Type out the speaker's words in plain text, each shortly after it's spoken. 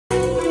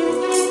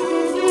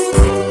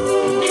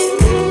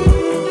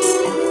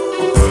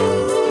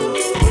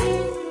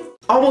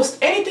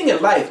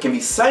life can be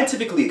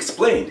scientifically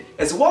explained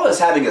as well as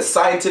having a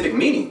scientific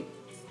meaning?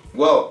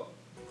 Well,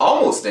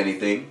 almost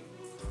anything.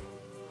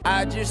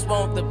 I just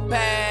want the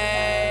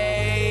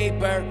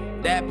paper,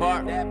 that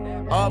part,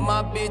 all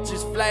my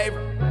bitches flavor,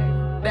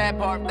 that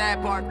part,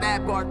 that part,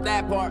 that part,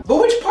 that part.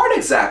 But which part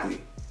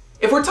exactly?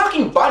 If we're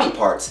talking body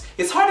parts,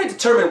 it's hard to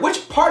determine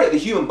which part of the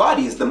human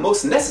body is the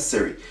most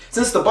necessary,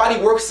 since the body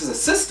works as a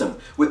system,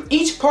 with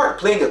each part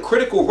playing a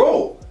critical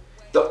role.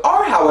 There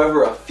are,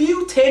 however, a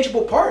few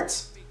tangible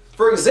parts.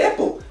 For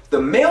example,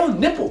 the male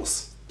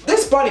nipples.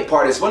 This body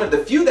part is one of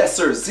the few that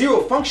serves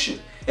zero function,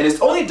 and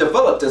is only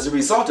developed as a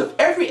result of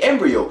every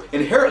embryo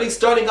inherently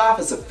starting off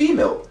as a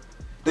female.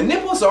 The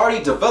nipples are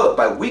already developed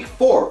by week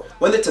 4,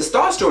 when the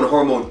testosterone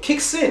hormone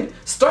kicks in,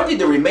 starting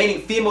the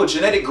remaining female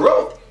genetic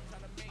growth.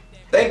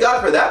 Thank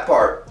God for that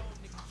part.